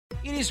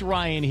It is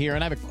Ryan here,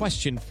 and I have a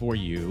question for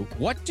you.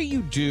 What do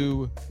you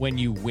do when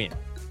you win?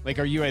 Like,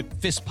 are you a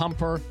fist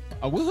pumper,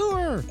 a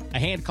woo-hooer, a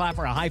hand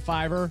clapper, a high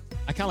fiver?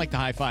 I kind of like the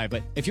high five,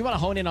 but if you want to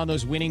hone in on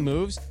those winning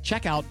moves,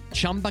 check out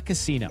Chumba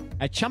Casino.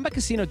 At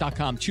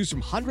ChumbaCasino.com, choose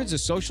from hundreds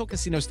of social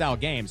casino-style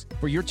games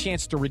for your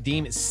chance to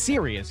redeem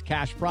serious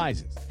cash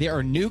prizes. There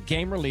are new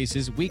game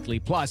releases weekly,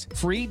 plus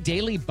free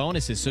daily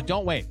bonuses. So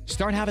don't wait.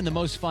 Start having the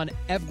most fun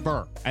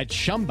ever at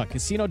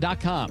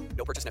ChumbaCasino.com.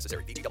 No purchase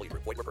necessary. VGW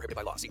Group. Void where prohibited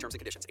by law. See terms and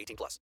conditions. 18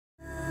 plus.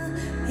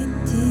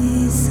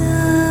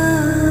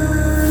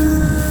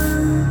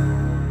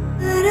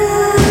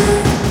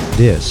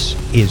 This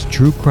is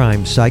True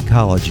Crime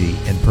Psychology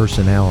and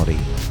Personality,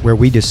 where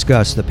we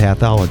discuss the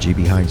pathology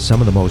behind some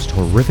of the most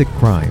horrific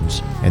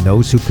crimes and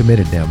those who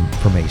committed them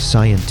from a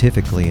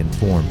scientifically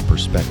informed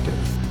perspective.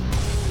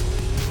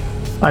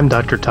 I'm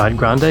Dr. Todd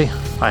Grande.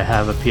 I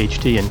have a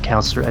PhD in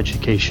counselor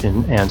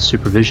education and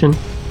supervision,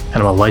 and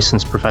I'm a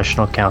licensed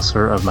professional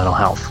counselor of mental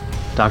health.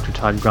 Dr.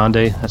 Todd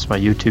Grande, that's my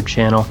YouTube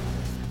channel.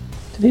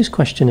 Today's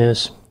question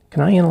is,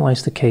 can I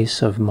analyze the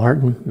case of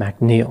Martin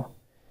McNeil?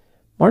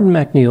 Martin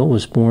McNeil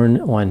was born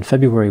on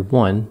February 1,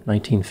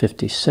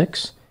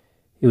 1956.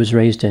 He was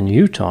raised in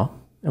Utah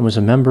and was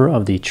a member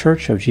of the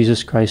Church of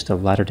Jesus Christ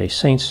of Latter-day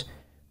Saints,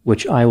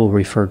 which I will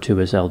refer to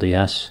as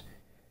LDS.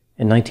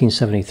 In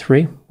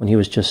 1973, when he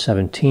was just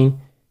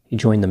 17, he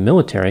joined the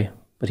military,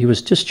 but he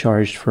was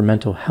discharged for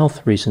mental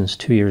health reasons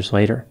 2 years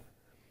later.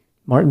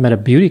 Martin met a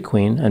beauty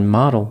queen and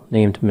model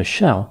named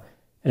Michelle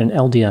at an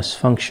LDS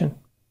function.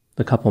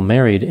 The couple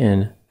married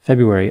in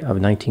February of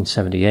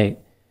 1978.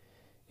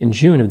 In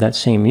June of that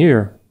same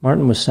year,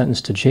 Martin was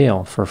sentenced to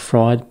jail for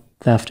fraud,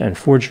 theft, and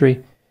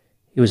forgery.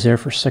 He was there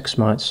for 6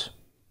 months.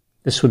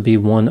 This would be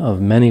one of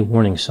many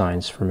warning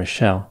signs for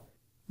Michelle.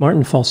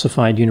 Martin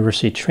falsified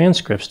university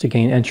transcripts to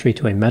gain entry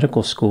to a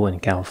medical school in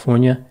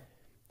California.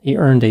 He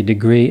earned a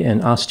degree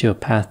in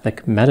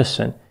osteopathic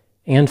medicine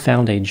and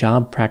found a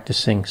job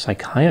practicing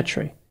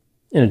psychiatry.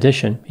 In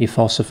addition, he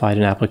falsified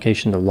an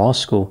application to law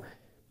school,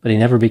 but he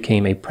never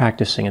became a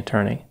practicing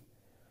attorney.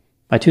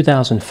 By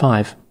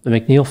 2005, the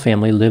McNeil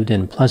family lived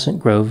in Pleasant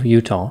Grove,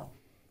 Utah.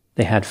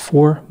 They had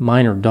 4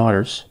 minor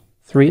daughters,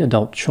 3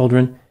 adult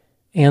children,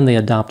 and they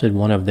adopted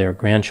one of their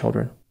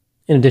grandchildren.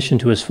 In addition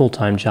to his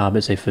full-time job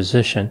as a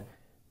physician,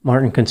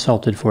 Martin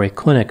consulted for a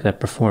clinic that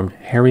performed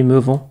hair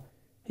removal.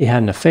 He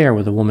had an affair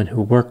with a woman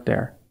who worked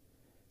there.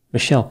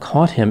 Michelle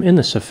caught him in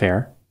this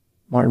affair.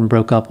 Martin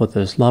broke up with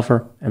his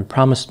lover and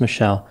promised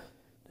Michelle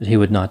that he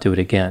would not do it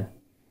again.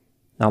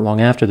 Not long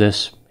after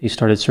this, he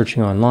started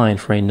searching online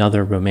for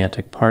another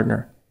romantic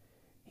partner.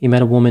 He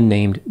met a woman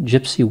named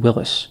Gypsy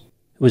Willis,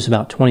 who was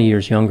about 20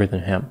 years younger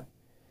than him.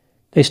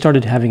 They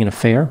started having an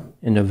affair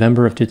in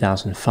November of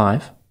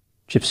 2005.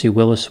 Gypsy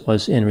Willis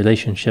was in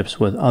relationships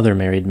with other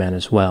married men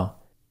as well.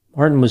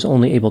 Martin was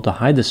only able to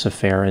hide this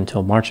affair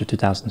until March of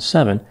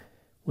 2007,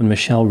 when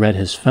Michelle read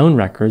his phone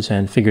records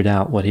and figured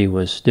out what he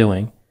was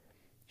doing.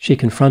 She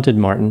confronted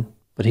Martin,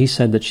 but he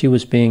said that she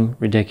was being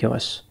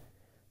ridiculous.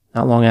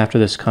 Not long after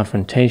this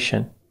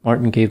confrontation,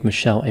 Martin gave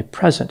Michelle a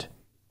present.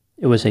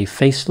 It was a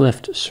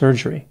facelift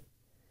surgery.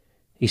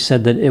 He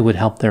said that it would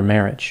help their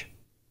marriage.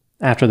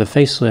 After the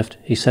facelift,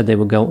 he said they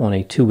would go on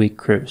a 2-week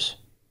cruise.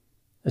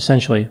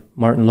 Essentially,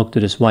 Martin looked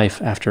at his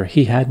wife after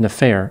he had an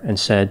affair and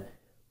said,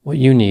 "What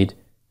you need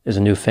is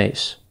a new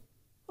face."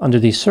 Under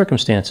these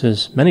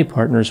circumstances, many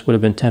partners would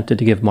have been tempted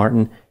to give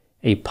Martin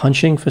a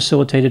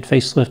punching-facilitated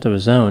facelift of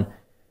his own,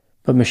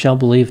 but Michelle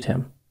believed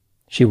him.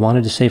 She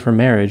wanted to save her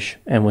marriage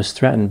and was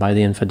threatened by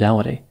the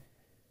infidelity.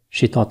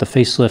 She thought the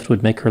facelift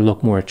would make her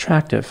look more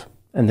attractive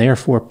and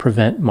therefore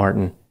prevent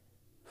Martin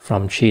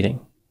from cheating.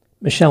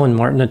 Michelle and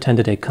Martin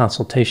attended a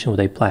consultation with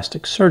a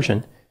plastic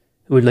surgeon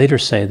who would later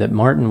say that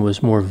Martin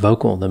was more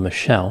vocal than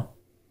Michelle.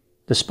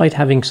 Despite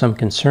having some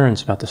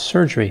concerns about the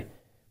surgery,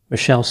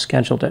 Michelle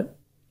scheduled it.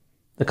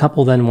 The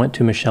couple then went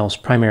to Michelle's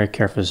primary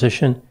care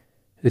physician,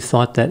 who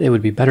thought that it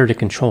would be better to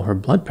control her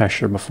blood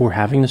pressure before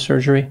having the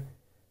surgery.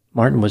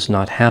 Martin was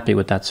not happy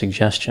with that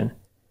suggestion.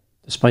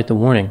 Despite the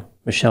warning,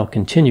 Michelle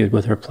continued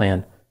with her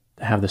plan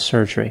to have the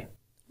surgery.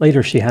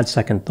 Later, she had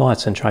second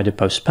thoughts and tried to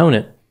postpone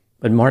it,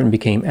 but Martin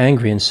became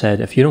angry and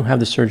said, "If you don't have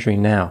the surgery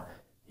now,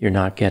 you're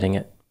not getting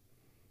it."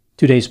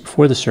 2 days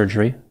before the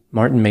surgery,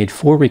 Martin made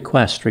 4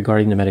 requests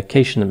regarding the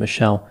medication that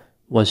Michelle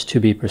was to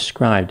be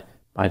prescribed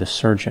by the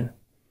surgeon.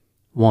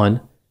 1,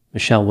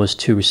 Michelle was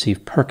to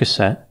receive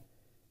Percocet.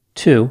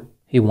 2,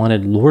 he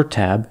wanted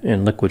Lortab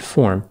in liquid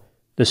form.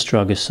 This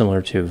drug is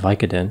similar to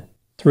Vicodin.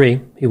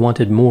 3, he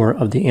wanted more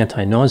of the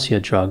anti-nausea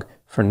drug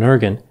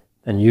Phenergan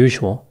than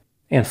usual.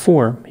 And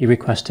 4, he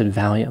requested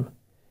Valium.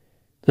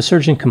 The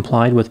surgeon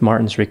complied with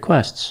Martin's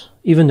requests,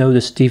 even though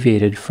this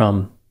deviated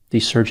from the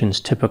surgeon's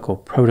typical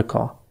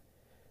protocol.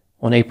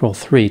 On April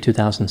 3,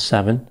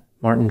 2007,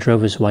 Martin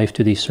drove his wife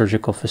to the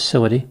surgical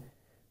facility.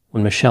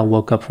 When Michelle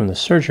woke up from the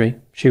surgery,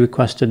 she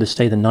requested to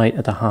stay the night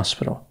at the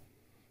hospital.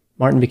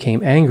 Martin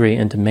became angry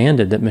and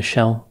demanded that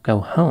Michelle go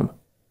home.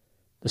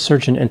 The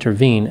surgeon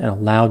intervened and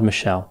allowed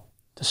Michelle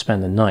to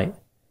spend the night.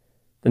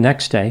 The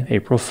next day,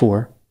 April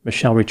 4,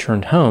 Michelle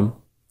returned home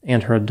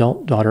and her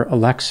adult daughter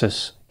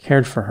Alexis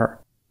cared for her.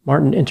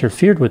 Martin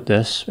interfered with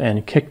this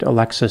and kicked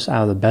Alexis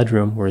out of the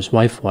bedroom where his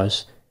wife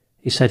was.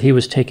 He said he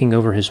was taking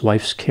over his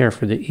wife's care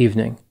for the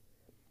evening.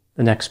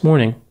 The next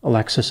morning,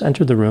 Alexis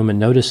entered the room and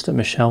noticed that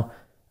Michelle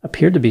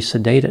appeared to be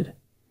sedated.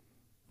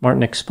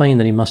 Martin explained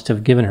that he must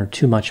have given her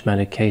too much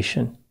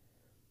medication.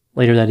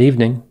 Later that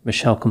evening,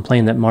 Michelle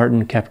complained that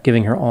Martin kept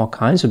giving her all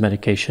kinds of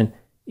medication,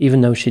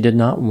 even though she did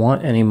not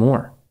want any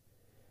more.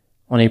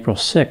 On April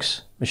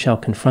 6, Michelle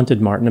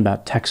confronted Martin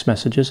about text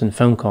messages and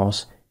phone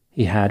calls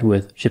he had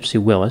with Gypsy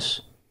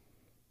Willis.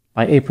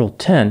 By April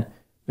 10,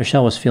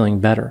 Michelle was feeling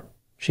better.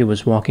 She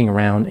was walking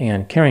around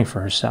and caring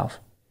for herself.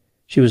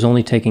 She was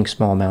only taking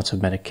small amounts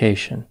of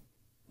medication.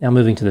 Now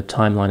moving to the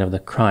timeline of the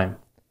crime.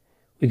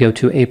 We go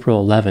to April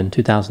 11,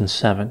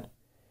 2007.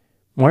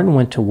 Martin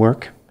went to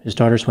work, his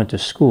daughters went to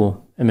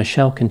school, and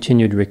Michelle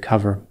continued to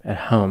recover at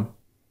home.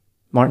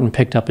 Martin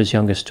picked up his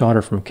youngest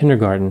daughter from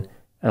kindergarten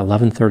at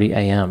 11:30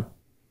 a.m.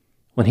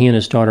 When he and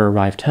his daughter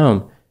arrived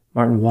home,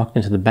 Martin walked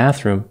into the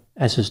bathroom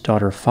as his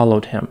daughter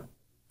followed him.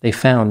 They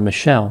found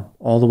Michelle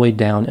all the way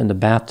down in the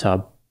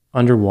bathtub,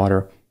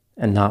 underwater,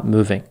 and not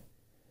moving.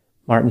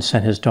 Martin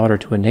sent his daughter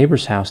to a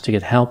neighbor's house to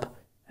get help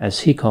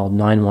as he called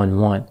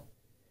 911.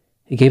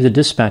 He gave the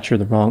dispatcher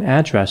the wrong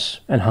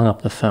address and hung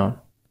up the phone.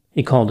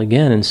 He called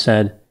again and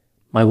said,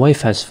 "My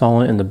wife has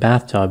fallen in the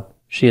bathtub.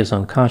 She is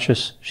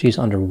unconscious. She's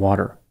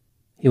underwater."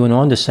 He went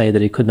on to say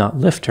that he could not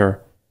lift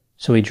her,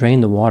 so he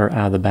drained the water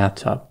out of the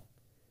bathtub.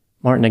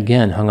 Martin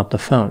again hung up the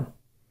phone.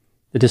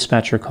 The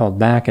dispatcher called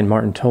back and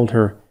Martin told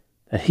her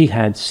that he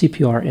had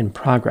CPR in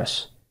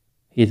progress.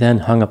 He then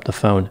hung up the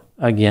phone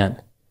again.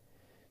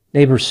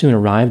 Neighbors soon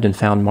arrived and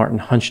found Martin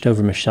hunched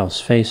over Michelle's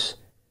face.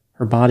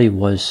 Her body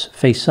was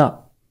face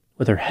up,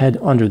 with her head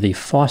under the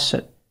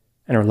faucet,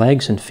 and her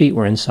legs and feet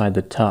were inside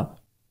the tub.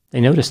 They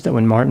noticed that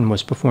when Martin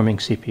was performing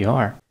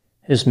CPR,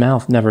 his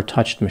mouth never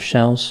touched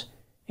Michelle's,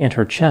 and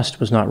her chest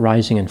was not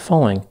rising and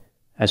falling,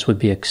 as would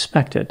be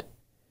expected.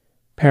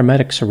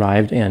 Paramedics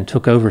arrived and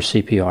took over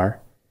CPR,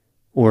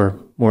 or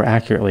more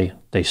accurately,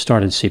 they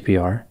started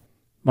CPR.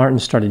 Martin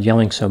started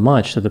yelling so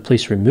much that the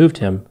police removed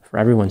him for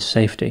everyone's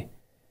safety.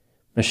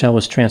 Michelle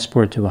was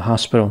transported to a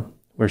hospital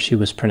where she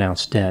was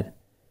pronounced dead.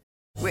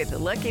 With the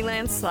Lucky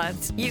Land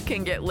Slots, you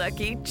can get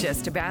lucky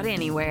just about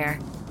anywhere.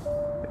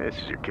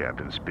 This is your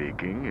captain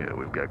speaking.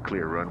 We've got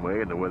clear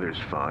runway and the weather's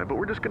fine, but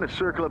we're just going to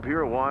circle up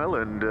here a while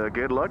and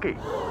get lucky.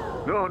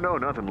 No,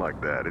 nothing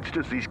like that. It's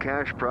just these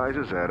cash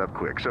prizes add up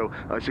quick. So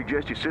I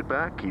suggest you sit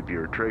back, keep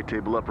your tray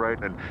table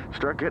upright, and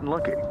start getting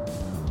lucky.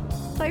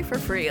 Play for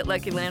free at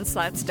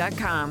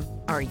LuckyLandSlots.com.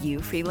 Are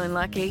you feeling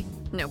lucky?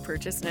 No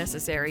purchase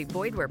necessary.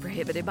 Void where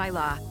prohibited by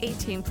law.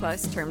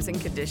 18+ terms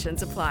and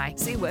conditions apply.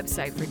 See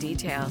website for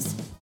details.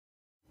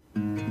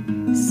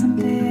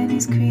 Something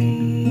is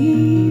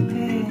creeping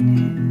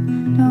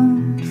in.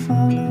 Don't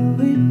follow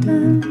it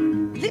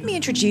down. Let me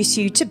introduce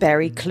you to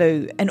Barry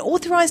Clew, an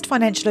authorised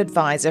financial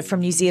advisor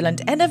from New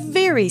Zealand and a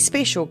very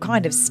special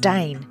kind of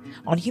stain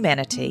on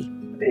humanity.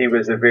 He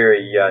was a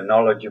very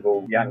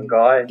knowledgeable young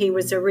guy. He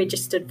was a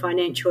registered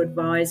financial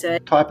advisor.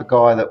 Type of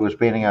guy that was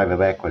bending over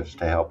backwards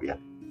to help you.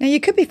 Now, you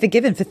could be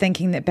forgiven for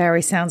thinking that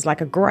Barry sounds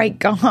like a great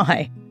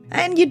guy,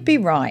 and you'd be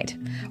right.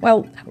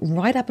 Well,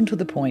 right up until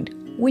the point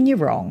when you're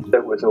wrong.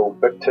 It was all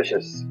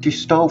fictitious. You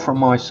stole from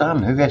my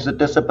son who has a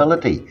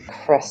disability.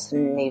 Chris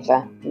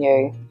never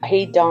knew.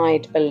 He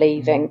died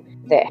believing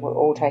that we're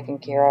all taken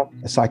care of.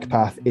 A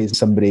psychopath is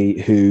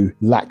somebody who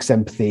lacks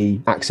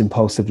empathy, acts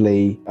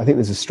impulsively. I think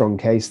there's a strong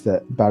case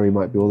that Barry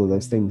might be all of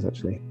those things,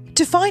 actually.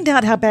 To find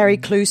out how Barry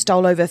Clew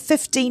stole over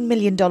 $15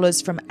 million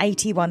from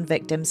 81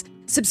 victims,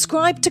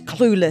 subscribe to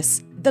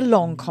Clueless, the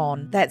long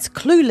con. That's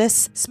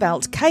Clueless,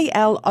 spelt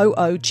Klooghless.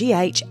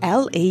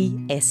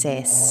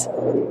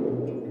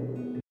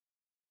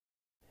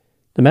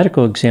 The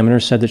medical examiner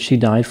said that she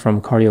died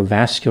from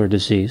cardiovascular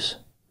disease.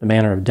 The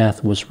manner of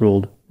death was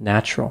ruled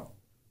natural.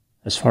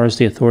 As far as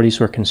the authorities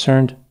were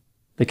concerned,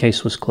 the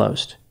case was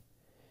closed.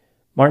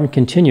 Martin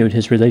continued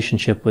his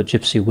relationship with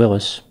Gypsy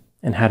Willis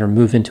and had her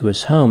move into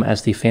his home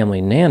as the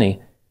family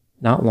nanny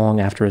not long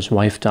after his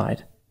wife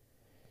died.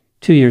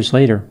 2 years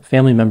later,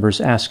 family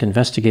members asked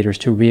investigators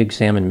to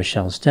re-examine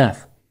Michelle's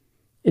death.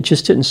 It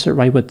just didn't sit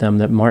right with them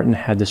that Martin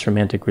had this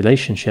romantic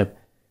relationship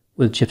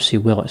with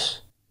Gypsy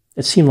Willis.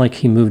 It seemed like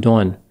he moved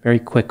on very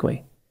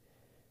quickly.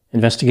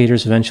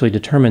 Investigators eventually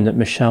determined that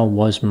Michelle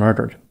was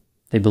murdered.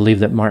 They believed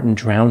that Martin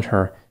drowned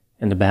her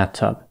in the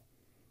bathtub.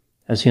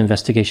 As the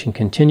investigation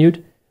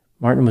continued,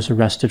 Martin was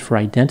arrested for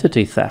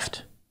identity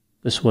theft.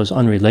 This was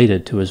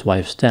unrelated to his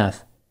wife's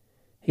death.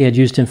 He had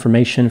used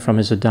information from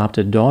his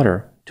adopted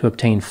daughter to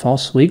obtain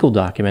false legal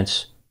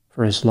documents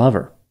for his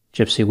lover,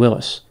 Gypsy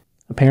Willis.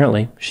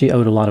 Apparently, she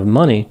owed a lot of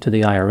money to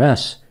the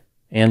IRS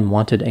and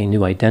wanted a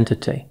new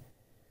identity.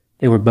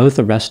 They were both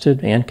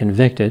arrested and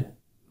convicted.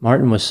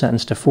 Martin was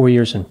sentenced to 4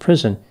 years in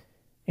prison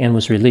and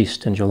was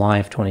released in July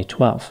of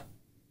 2012.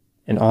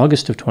 In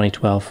August of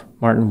 2012,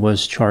 Martin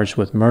was charged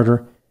with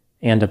murder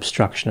and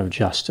obstruction of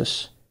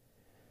justice.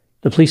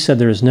 The police said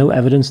there is no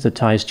evidence that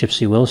ties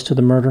Gypsy Willis to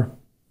the murder.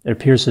 it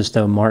appears as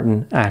though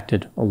Martin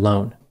acted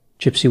alone.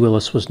 Gypsy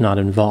Willis was not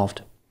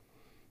involved.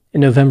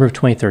 In November of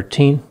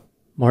 2013,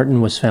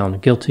 Martin was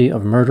found guilty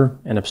of murder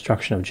and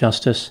obstruction of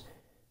justice.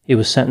 He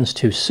was sentenced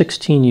to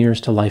 16 years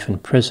to life in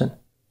prison.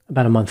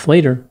 About a month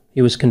later,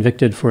 he was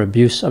convicted for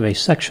abuse of a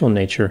sexual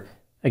nature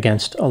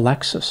against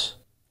Alexis.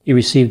 He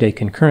received a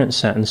concurrent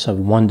sentence of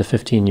 1 to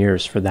 15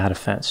 years for that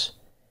offense.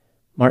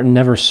 Martin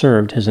never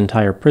served his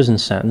entire prison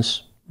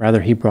sentence.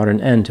 Rather, he brought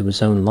an end to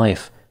his own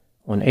life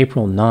on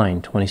April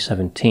 9,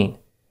 2017.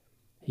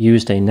 He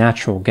used a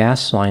natural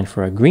gas line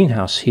for a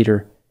greenhouse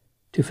heater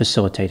to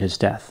facilitate his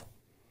death.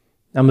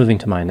 Now moving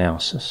to my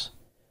analysis.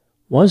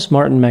 Was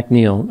Martin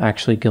McNeil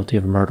actually guilty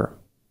of murder?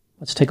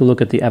 Let's take a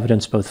look at the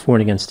evidence both for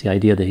and against the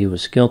idea that he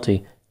was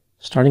guilty,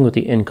 starting with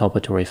the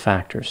inculpatory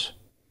factors.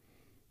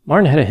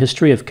 Martin had a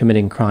history of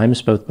committing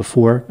crimes both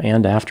before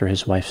and after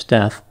his wife's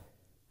death.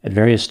 At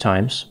various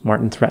times,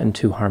 Martin threatened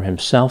to harm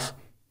himself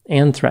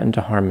and threatened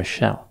to harm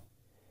Michelle.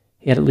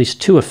 He had at least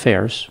 2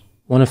 affairs.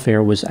 One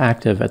affair was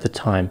active at the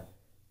time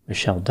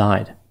Michelle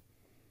died.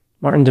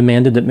 Martin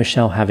demanded that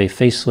Michelle have a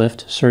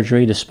facelift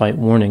surgery despite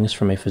warnings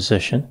from a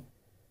physician.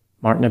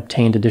 Martin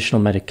obtained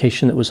additional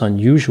medication that was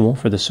unusual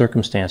for the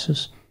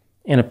circumstances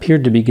and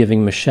appeared to be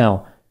giving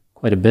Michelle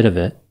quite a bit of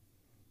it.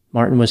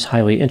 Martin was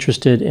highly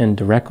interested in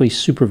directly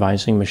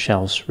supervising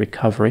Michelle's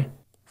recovery.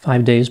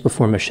 5 days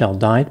before Michelle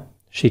died,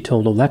 she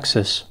told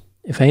Alexis,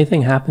 "If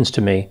anything happens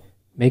to me,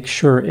 make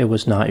sure it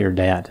was not your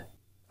dad."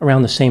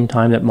 Around the same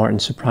time that Martin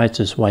surprised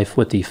his wife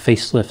with the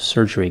facelift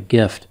surgery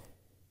gift,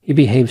 he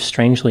behaved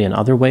strangely in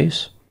other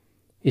ways.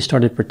 He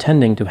started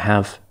pretending to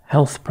have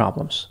health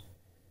problems.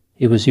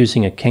 He was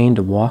using a cane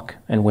to walk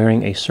and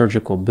wearing a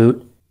surgical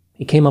boot.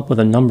 He came up with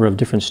a number of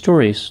different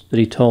stories that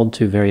he told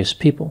to various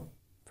people.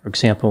 For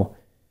example,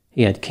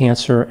 he had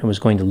cancer and was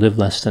going to live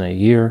less than a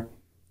year.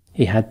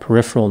 He had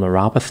peripheral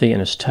neuropathy in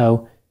his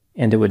toe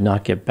and it would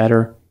not get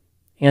better.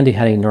 And he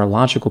had a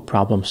neurological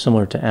problem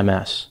similar to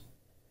MS.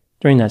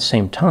 During that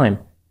same time,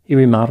 he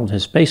remodeled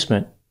his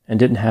basement and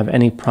didn't have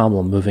any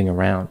problem moving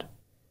around.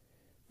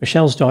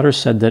 Michelle's daughter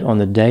said that on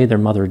the day their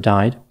mother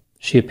died,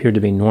 she appeared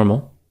to be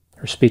normal.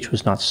 Her speech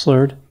was not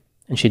slurred,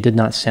 and she did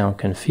not sound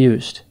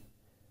confused.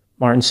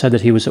 Martin said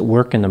that he was at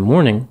work in the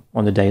morning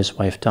on the day his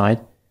wife died,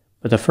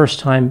 but the first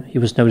time he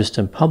was noticed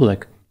in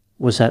public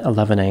was at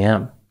 11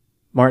 a.m.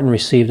 Martin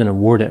received an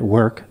award at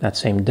work that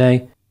same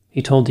day.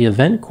 He told the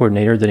event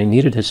coordinator that he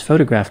needed his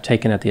photograph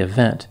taken at the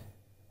event.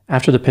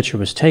 After the picture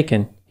was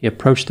taken, he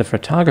approached the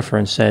photographer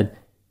and said,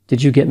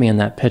 "Did you get me in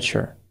that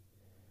picture?"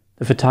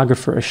 The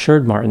photographer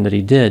assured Martin that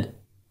he did,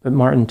 but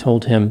Martin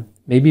told him,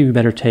 "Maybe we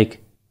better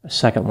take a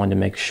second one to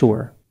make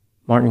sure."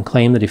 Martin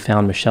claimed that he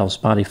found Michelle's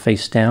body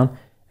face down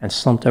and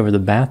slumped over the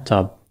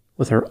bathtub,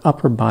 with her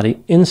upper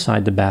body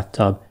inside the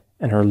bathtub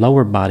and her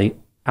lower body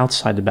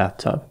outside the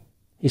bathtub.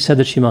 He said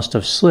that she must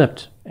have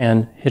slipped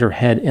and hit her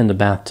head in the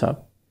bathtub.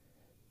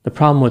 The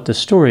problem with this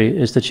story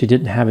is that she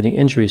didn't have any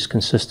injuries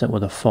consistent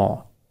with a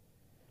fall.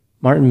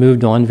 Martin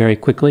moved on very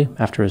quickly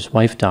after his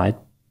wife died.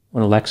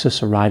 When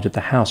Alexis arrived at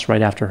the house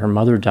right after her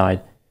mother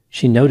died,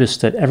 she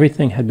noticed that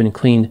everything had been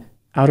cleaned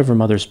out of her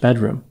mother's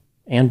bedroom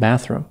and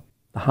bathroom.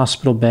 The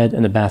hospital bed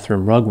and the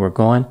bathroom rug were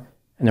gone,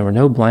 and there were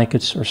no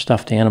blankets or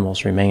stuffed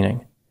animals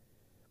remaining.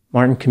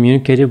 Martin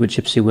communicated with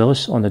Gypsy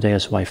Willis on the day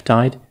his wife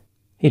died.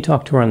 He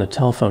talked to her on the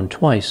telephone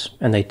twice,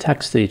 and they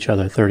texted each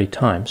other 30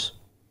 times.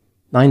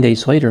 9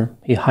 days later,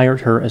 he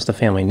hired her as the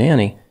family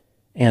nanny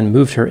and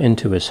moved her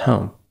into his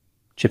home.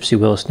 Gypsy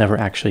Willis never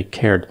actually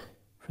cared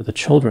for the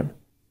children.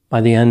 By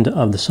the end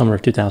of the summer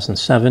of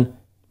 2007,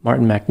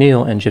 Martin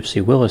McNeil and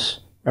Gypsy Willis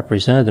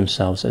represented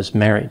themselves as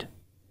married.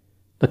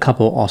 The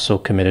couple also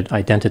committed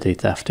identity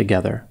theft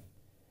together.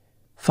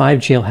 5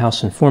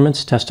 jailhouse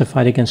informants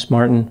testified against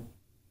Martin.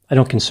 I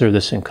don't consider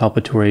this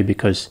inculpatory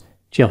because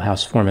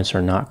jailhouse informants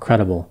are not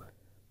credible,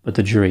 but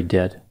the jury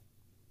did.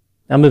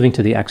 Now moving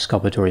to the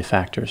exculpatory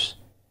factors.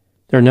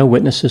 There are no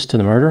witnesses to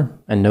the murder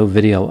and no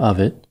video of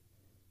it.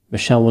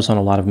 Michelle was on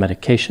a lot of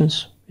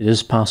medications. It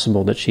is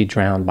possible that she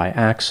drowned by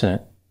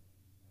accident.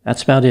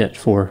 That's about it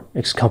for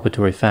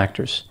exculpatory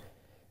factors.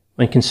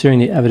 When considering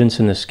the evidence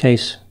in this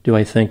case, do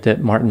I think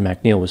that Martin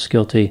McNeil was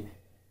guilty?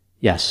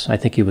 Yes, I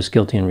think he was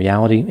guilty in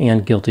reality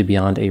and guilty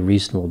beyond a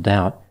reasonable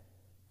doubt.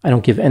 I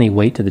don't give any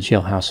weight to the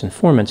jailhouse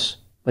informants,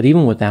 but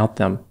even without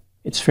them,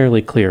 it's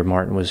fairly clear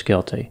Martin was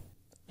guilty.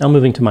 Now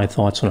moving to my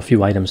thoughts on a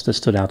few items that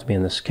stood out to me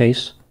in this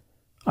case.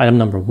 Item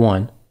number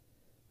 1.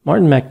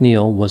 Martin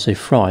McNeil was a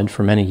fraud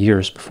for many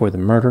years before the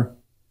murder,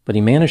 but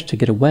he managed to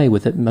get away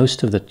with it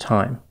most of the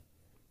time.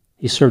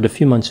 He served a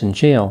few months in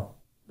jail,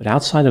 but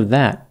outside of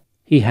that,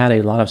 he had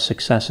a lot of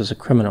success as a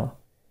criminal.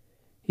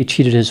 He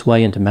cheated his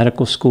way into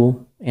medical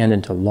school and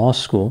into law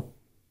school.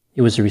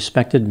 He was a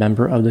respected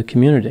member of the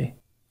community.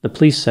 The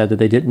police said that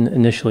they didn't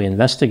initially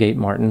investigate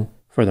Martin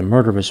for the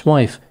murder of his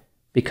wife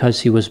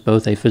because he was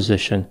both a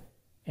physician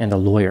and a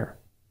lawyer.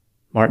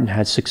 Martin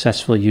had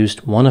successfully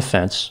used one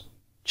offense,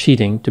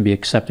 cheating to be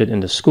accepted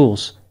into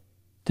schools,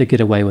 to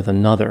get away with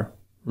another,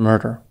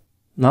 murder.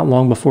 Not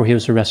long before he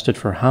was arrested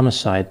for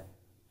homicide,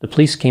 The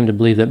police came to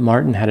believe that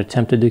Martin had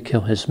attempted to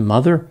kill his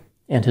mother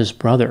and his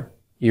brother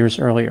years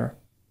earlier.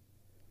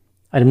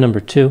 Item number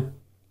 2.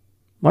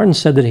 Martin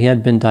said that he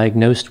had been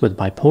diagnosed with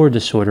bipolar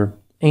disorder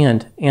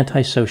and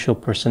antisocial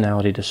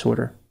personality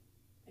disorder.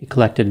 He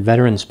collected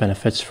veterans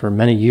benefits for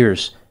many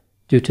years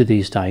due to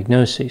these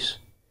diagnoses.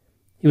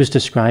 He was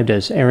described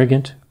as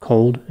arrogant,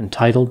 cold,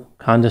 entitled,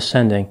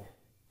 condescending,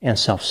 and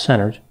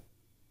self-centered.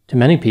 To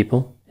many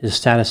people, his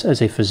status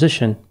as a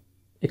physician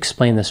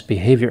explained this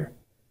behavior.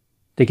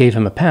 They gave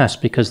him a pass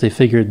because they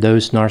figured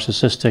those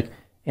narcissistic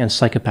and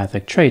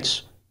psychopathic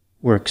traits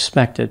were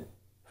expected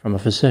from a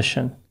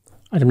physician.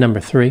 Item number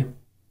 3.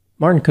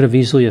 Martin could have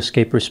easily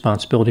escaped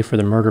responsibility for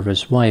the murder of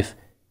his wife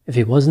if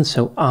he wasn't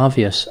so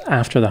obvious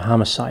after the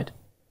homicide.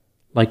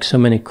 Like so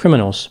many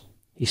criminals,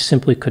 he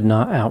simply could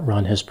not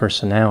outrun his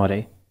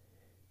personality.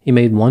 He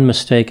made one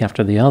mistake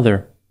after the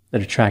other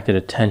that attracted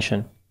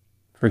attention.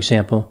 For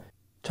example,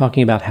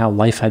 talking about how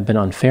life had been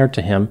unfair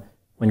to him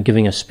when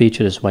giving a speech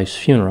at his wife's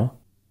funeral,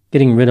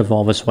 getting rid of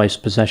all of his wife's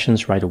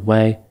possessions right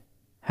away,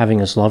 having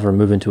his lover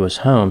move into his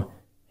home,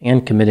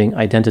 and committing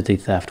identity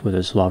theft with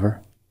his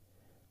lover.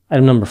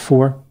 Item number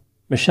 4.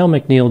 Michelle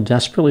McNeil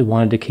desperately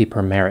wanted to keep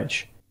her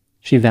marriage.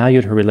 She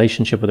valued her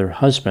relationship with her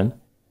husband,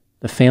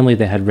 the family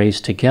they had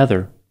raised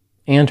together,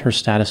 and her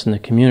status in the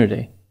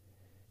community.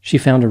 She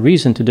found a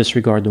reason to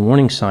disregard the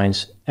warning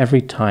signs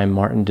every time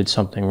Martin did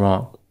something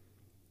wrong.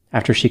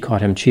 After she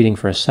caught him cheating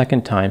for a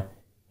second time,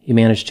 he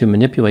managed to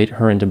manipulate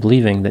her into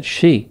believing that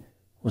she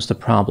was the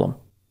problem.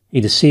 He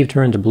deceived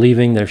her into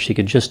believing that if she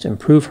could just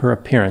improve her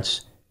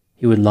appearance,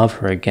 he would love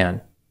her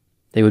again.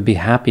 They would be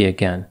happy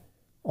again.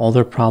 All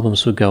their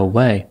problems would go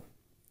away,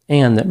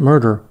 and that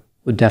murder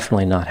would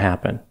definitely not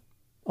happen,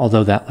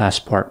 although that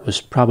last part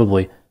was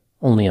probably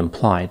only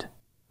implied.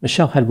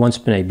 Michelle had once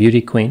been a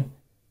beauty queen.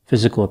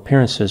 Physical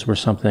appearances were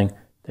something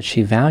that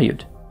she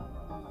valued.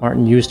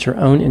 Martin used her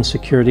own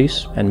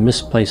insecurities and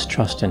misplaced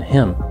trust in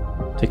him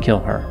to kill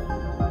her.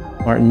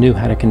 Martin knew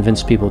how to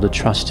convince people to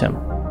trust him.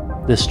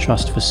 This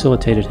trust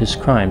facilitated his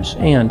crimes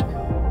and,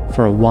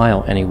 for a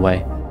while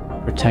anyway,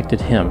 protected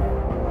him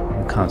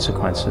from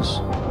consequences.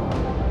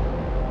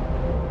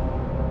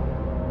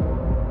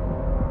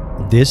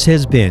 This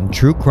has been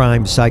True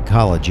Crime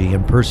Psychology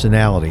and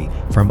Personality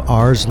from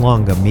Ars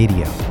Longa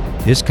Media.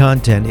 This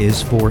content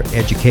is for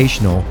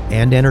educational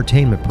and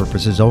entertainment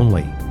purposes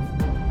only.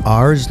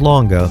 Ars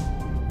Longa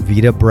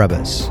Vita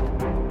Brevis.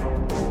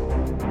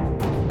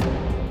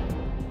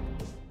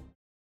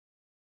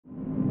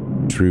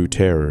 True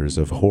terrors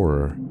of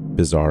horror,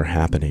 bizarre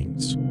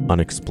happenings,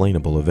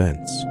 unexplainable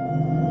events.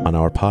 On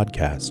our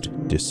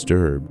podcast,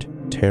 Disturbed,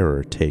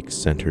 terror takes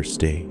center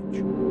stage.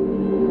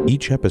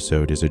 Each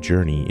episode is a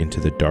journey into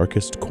the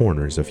darkest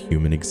corners of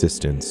human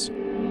existence,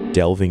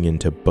 delving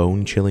into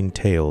bone-chilling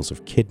tales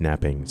of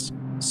kidnappings,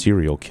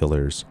 serial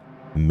killers,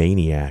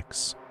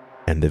 maniacs,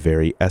 and the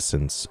very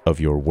essence of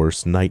your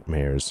worst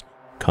nightmares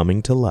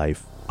coming to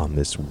life on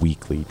this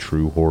weekly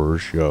true horror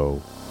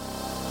show.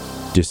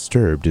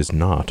 Disturbed is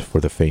not for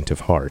the faint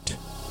of heart.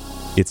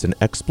 It's an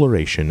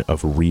exploration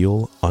of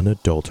real,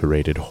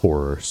 unadulterated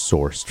horror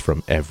sourced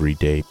from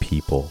everyday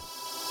people.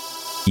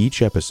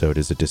 Each episode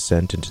is a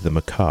descent into the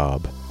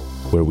macabre,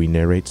 where we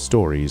narrate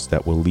stories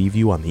that will leave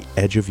you on the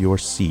edge of your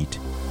seat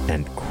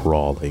and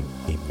crawling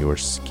in your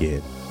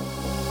skin.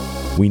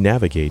 We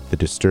navigate the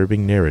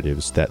disturbing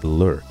narratives that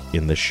lurk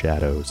in the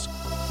shadows,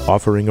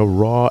 offering a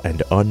raw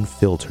and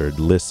unfiltered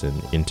listen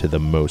into the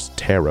most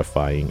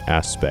terrifying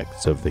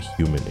aspects of the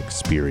human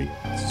experience.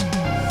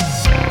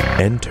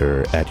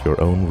 Enter at your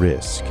own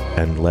risk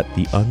and let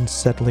the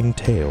unsettling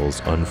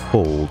tales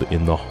unfold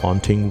in the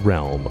haunting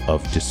realm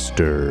of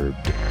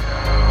Disturbed.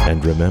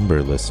 And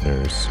remember,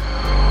 listeners,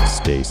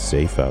 stay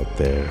safe out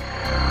there.